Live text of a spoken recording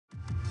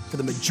For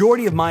the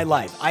majority of my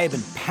life, I have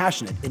been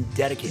passionate and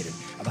dedicated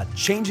about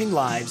changing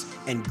lives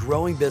and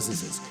growing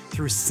businesses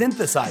through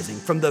synthesizing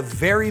from the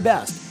very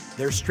best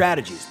their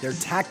strategies, their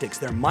tactics,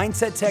 their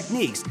mindset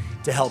techniques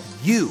to help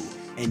you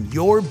and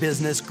your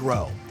business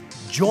grow.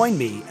 Join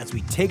me as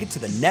we take it to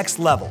the next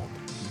level.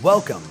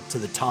 Welcome to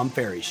the Tom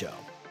Ferry Show.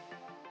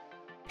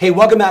 Hey,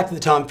 welcome back to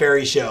the Tom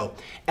Ferry Show.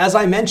 As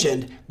I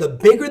mentioned, the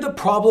bigger the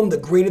problem, the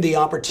greater the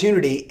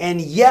opportunity, and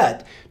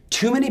yet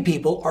too many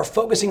people are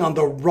focusing on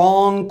the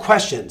wrong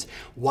questions.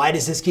 Why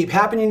does this keep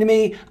happening to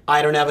me?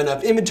 I don't have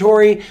enough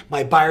inventory.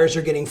 My buyers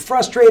are getting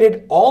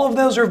frustrated. All of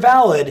those are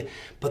valid,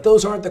 but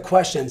those aren't the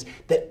questions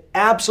that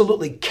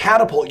absolutely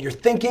catapult your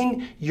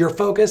thinking, your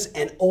focus,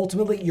 and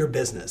ultimately your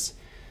business.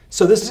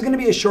 So this is going to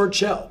be a short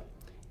show.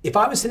 If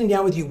I was sitting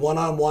down with you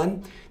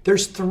one-on-one,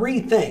 there's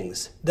three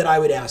things that I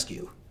would ask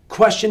you.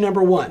 Question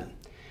number one,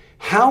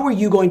 how are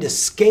you going to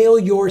scale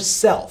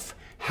yourself?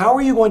 How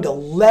are you going to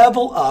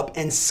level up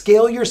and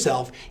scale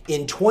yourself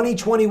in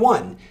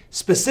 2021?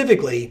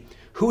 Specifically,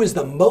 who is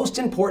the most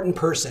important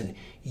person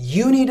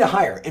you need to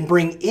hire and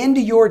bring into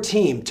your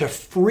team to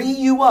free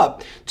you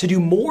up to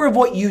do more of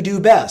what you do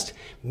best?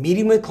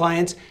 Meeting with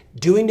clients,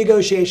 doing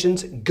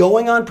negotiations,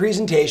 going on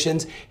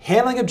presentations,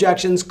 handling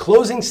objections,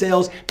 closing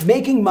sales,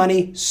 making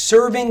money,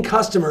 serving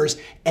customers,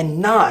 and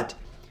not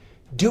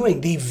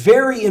doing the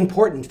very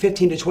important $15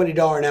 to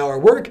 $20 an hour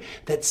work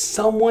that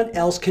someone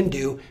else can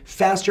do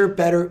faster,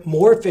 better,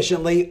 more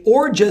efficiently,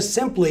 or just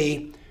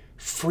simply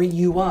free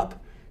you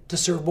up to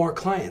serve more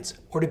clients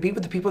or to be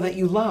with the people that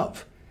you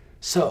love.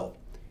 So,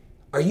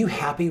 are you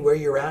happy where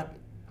you're at?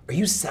 Are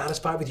you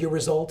satisfied with your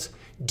results?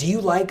 Do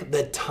you like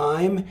the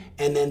time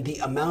and then the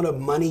amount of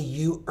money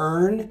you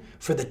earn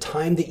for the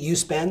time that you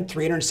spend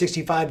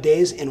 365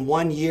 days in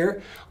 1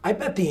 year? I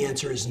bet the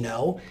answer is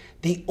no.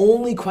 The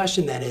only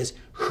question then is,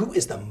 who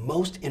is the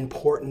most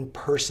important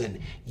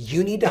person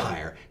you need to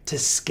hire to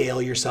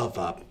scale yourself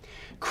up?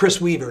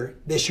 Chris Weaver,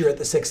 this year at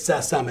the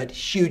Success Summit,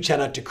 huge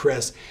shout out to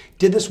Chris,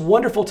 did this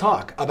wonderful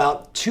talk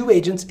about two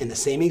agents in the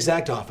same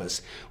exact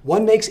office.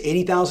 One makes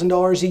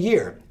 $80,000 a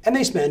year, and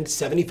they spend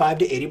 75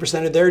 to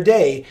 80% of their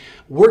day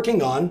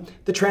working on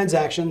the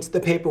transactions,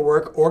 the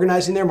paperwork,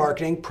 organizing their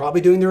marketing,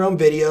 probably doing their own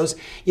videos,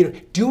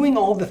 doing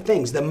all the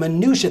things, the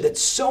minutia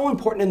that's so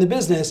important in the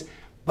business.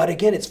 But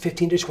again, it's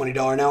 $15 to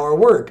 $20 an hour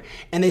work.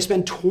 And they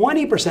spend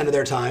 20% of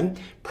their time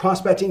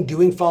prospecting,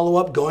 doing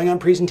follow-up, going on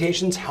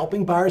presentations,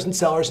 helping buyers and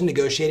sellers and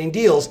negotiating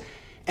deals.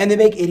 And they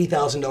make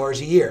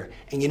 $80,000 a year.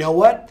 And you know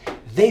what?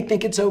 They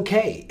think it's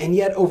okay. And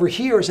yet over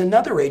here is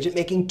another agent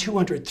making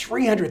 $200,000,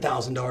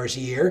 $300,000 a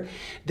year.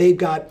 They've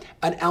got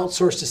an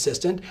outsourced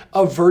assistant,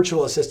 a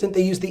virtual assistant.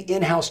 They use the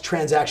in-house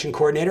transaction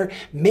coordinator.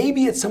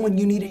 Maybe it's someone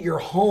you need at your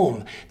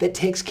home that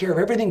takes care of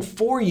everything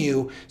for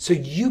you so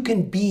you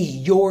can be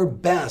your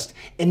best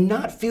and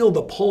not feel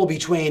the pull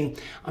between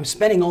I'm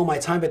spending all my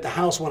time at the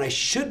house when I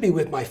should be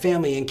with my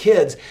family and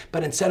kids,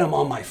 but instead I'm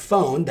on my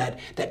phone,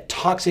 that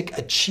toxic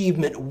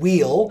achievement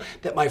wheel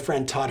that my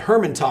friend Todd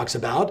Herman talks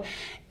about.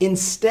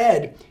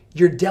 Instead,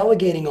 you're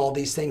delegating all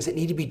these things that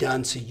need to be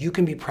done so you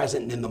can be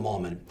present and in the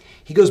moment.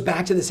 He goes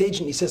back to this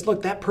agent. He says,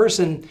 look, that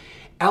person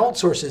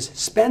outsources,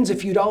 spends a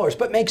few dollars,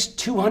 but makes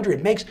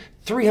 $200, makes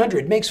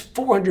 $300, makes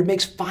 $400,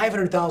 makes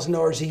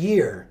 $500,000 a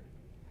year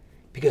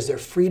because they're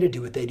free to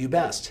do what they do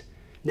best.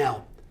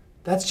 Now,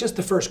 that's just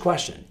the first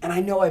question. And I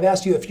know I've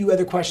asked you a few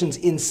other questions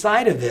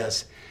inside of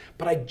this,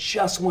 but I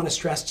just want to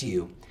stress to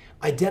you,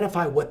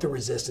 identify what the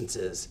resistance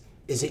is.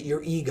 Is it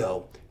your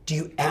ego? Do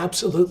you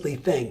absolutely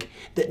think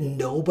that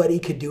nobody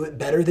could do it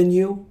better than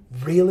you?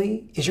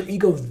 Really? Is your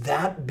ego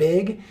that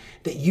big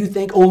that you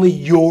think only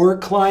your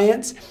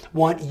clients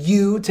want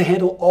you to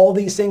handle all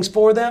these things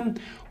for them?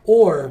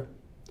 Or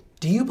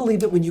do you believe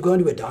that when you go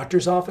into a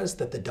doctor's office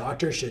that the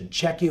doctor should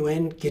check you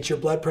in, get your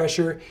blood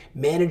pressure,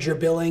 manage your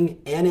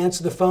billing, and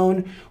answer the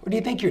phone? Or do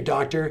you think your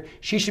doctor,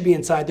 she should be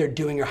inside there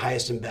doing her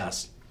highest and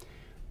best?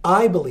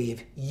 I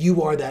believe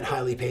you are that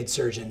highly paid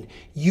surgeon.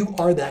 You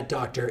are that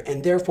doctor,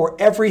 and therefore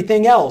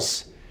everything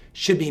else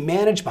should be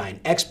managed by an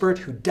expert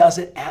who does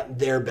it at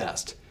their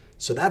best.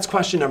 So that's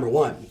question number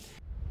one.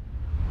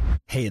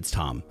 Hey, it's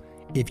Tom.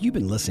 If you've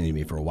been listening to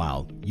me for a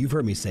while, you've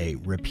heard me say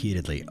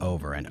repeatedly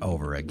over and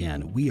over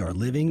again, we are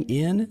living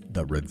in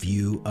the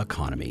review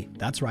economy.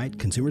 That's right,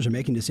 consumers are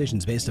making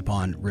decisions based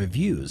upon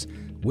reviews.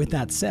 With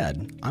that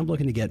said, I'm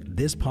looking to get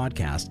this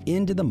podcast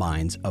into the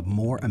minds of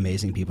more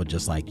amazing people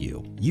just like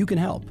you. You can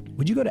help.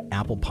 Would you go to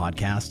Apple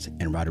Podcasts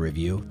and write a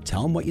review?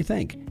 Tell them what you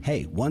think.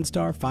 Hey, 1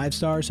 star, 5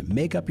 stars,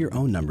 make up your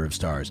own number of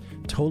stars.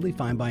 Totally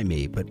fine by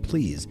me, but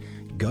please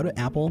go to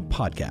Apple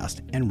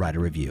Podcast and write a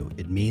review.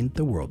 It means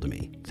the world to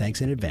me.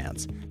 Thanks in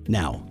advance.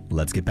 Now,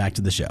 let's get back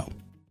to the show.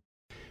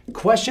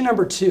 Question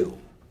number two.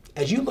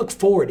 As you look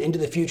forward into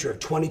the future of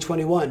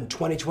 2021,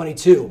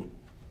 2022,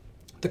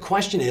 the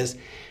question is,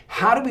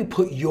 how do we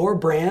put your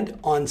brand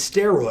on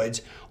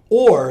steroids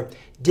or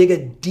dig a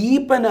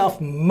deep enough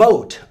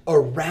moat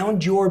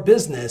around your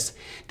business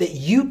that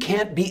you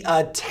can't be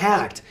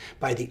attacked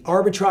by the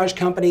arbitrage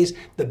companies,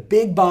 the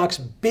big box,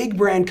 big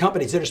brand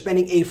companies that are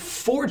spending a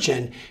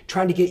fortune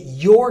trying to get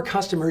your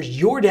customers,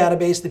 your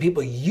database, the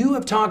people you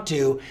have talked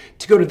to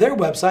go to their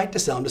website to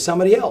sell them to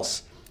somebody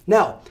else.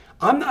 Now,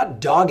 I'm not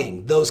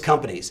dogging those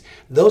companies.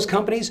 Those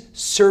companies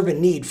serve a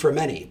need for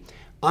many.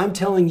 I'm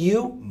telling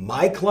you,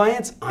 my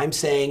clients, I'm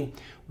saying,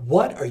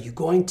 what are you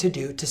going to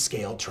do to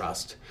scale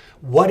trust?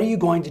 What are you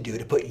going to do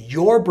to put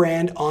your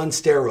brand on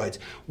steroids?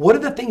 What are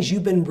the things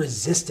you've been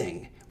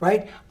resisting,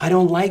 right? I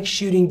don't like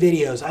shooting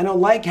videos. I don't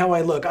like how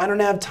I look. I don't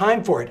have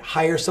time for it.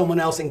 Hire someone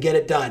else and get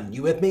it done.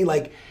 You with me?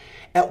 Like,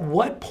 at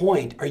what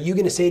point are you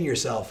going to say to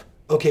yourself,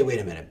 okay, wait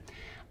a minute.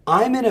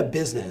 I'm in a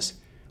business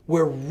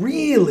where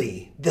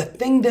really the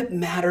thing that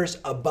matters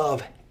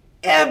above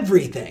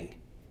everything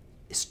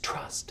is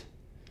trust.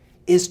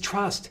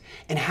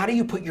 And how do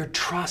you put your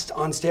trust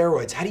on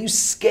steroids? How do you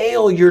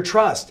scale your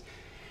trust?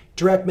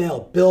 Direct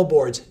mail,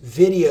 billboards,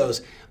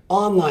 videos,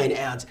 online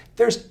ads.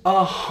 There's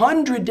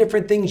 100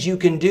 different things you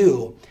can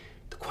do.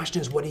 The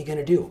question is, what are you going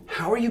to do?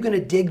 How are you going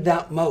to dig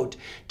that moat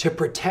to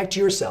protect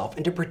yourself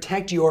and to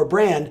protect your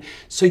brand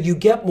so you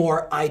get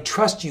more I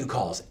trust you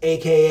calls,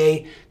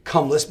 AKA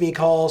come list me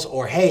calls,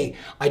 or hey,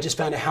 I just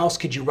found a house,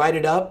 could you write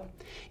it up?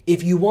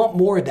 If you want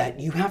more of that,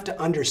 you have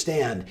to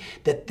understand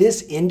that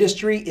this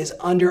industry is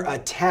under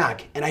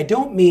attack. And I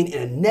don't mean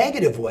in a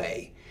negative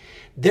way.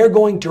 They're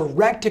going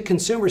direct to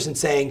consumers and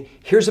saying,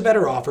 here's a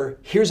better offer,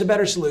 here's a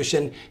better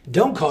solution.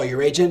 Don't call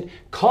your agent,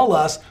 call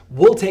us,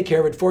 we'll take care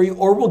of it for you,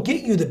 or we'll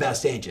get you the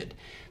best agent.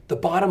 The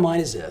bottom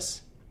line is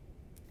this: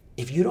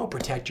 if you don't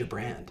protect your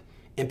brand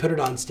and put it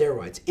on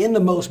steroids in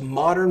the most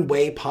modern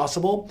way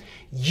possible,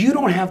 you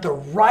don't have the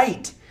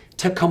right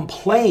to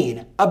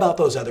complain about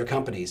those other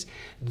companies.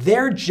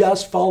 They're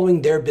just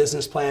following their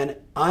business plan.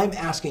 I'm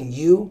asking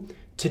you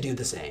to do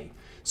the same.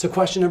 So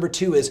question number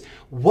 2 is,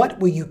 what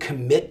will you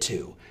commit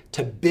to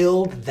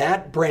build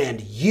that brand,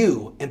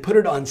 you, and put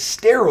it on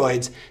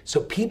steroids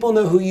so people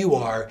know who you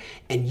are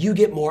and you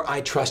get more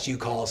I trust you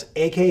calls,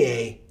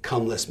 AKA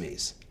come list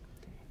me's.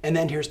 And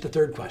then here's the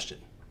third question.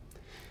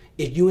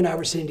 If you and I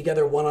were sitting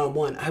together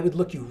one-on-one, I would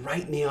look you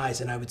right in the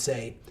eyes and I would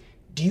say,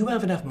 do you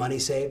have enough money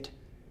saved?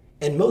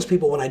 And most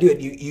people, when I do it,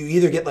 you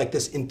either get like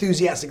this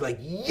enthusiastic, like,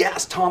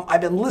 yes, Tom,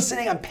 I've been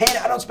listening, I'm paying,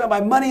 I don't spend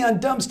my money on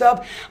dumb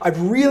stuff. I've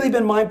really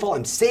been mindful,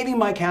 I'm saving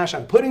my cash,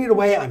 I'm putting it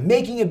away, I'm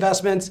making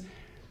investments.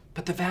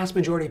 But the vast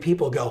majority of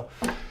people go,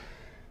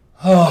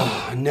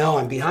 oh no,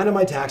 I'm behind on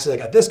my taxes, I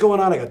got this going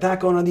on, I got that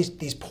going on,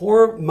 these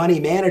poor money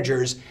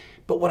managers.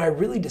 But what I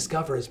really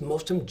discover is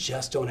most of them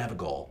just don't have a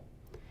goal.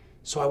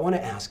 So I want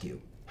to ask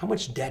you, how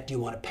much debt do you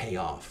want to pay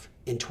off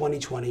in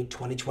 2020,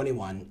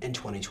 2021, and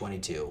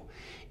 2022?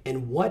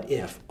 And what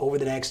if over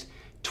the next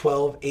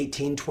 12,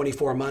 18,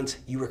 24 months,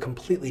 you were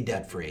completely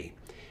debt-free?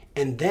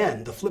 And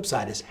then the flip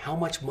side is, how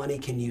much money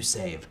can you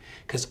save?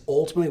 Because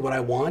ultimately what I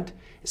want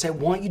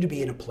you to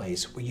be in a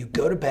place where you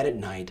go to bed at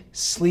night,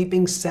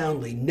 sleeping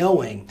soundly,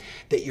 knowing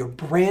that your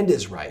brand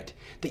is right,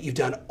 that you've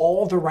done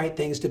all the right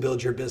things to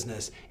build your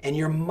business, and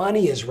your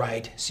money is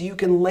right, so you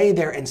can lay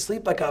there and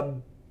sleep like a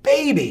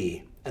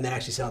baby. And that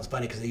actually sounds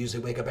funny because I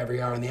usually wake up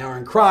every hour in the hour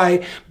and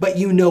cry, but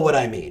you know what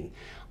I mean.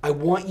 I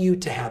want you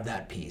to have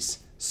that peace.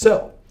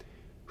 So,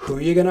 who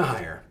are you going to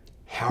hire?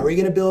 How are you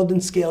going to build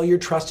and scale your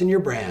trust in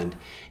your brand?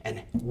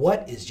 And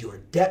what is your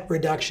debt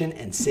reduction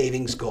and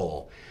savings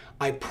goal?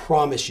 I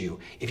promise you,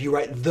 if you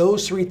write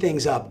those 3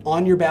 things up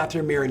on your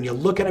bathroom mirror and you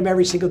look at them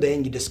every single day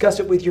and you discuss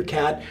it with your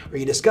cat, or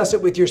you discuss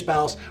it with your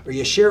spouse, or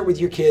you share it with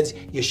your kids,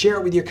 you share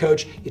it with your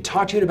coach, you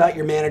talk to it about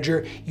your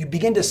manager, you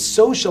begin to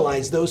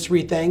socialize those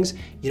 3 things,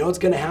 you know what's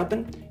going to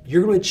happen?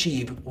 You're going to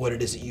achieve what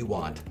it is that you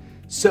want.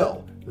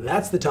 So,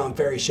 that's the Tom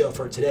Ferry Show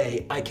for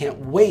today. I can't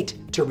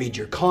wait to read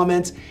your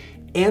comments,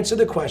 answer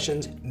the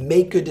questions,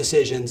 make good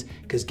decisions,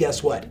 because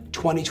guess what?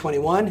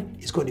 2021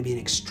 is going to be an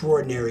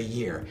extraordinary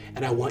year,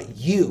 and I want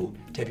you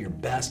to have your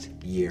best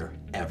year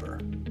ever.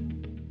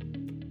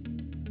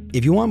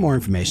 If you want more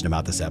information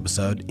about this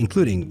episode,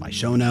 including my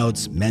show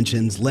notes,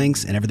 mentions,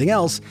 links, and everything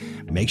else,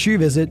 make sure you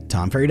visit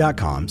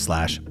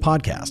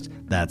tomferry.com/podcast.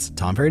 That's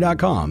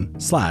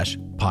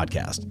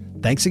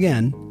tomferry.com/podcast. Thanks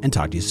again, and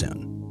talk to you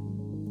soon.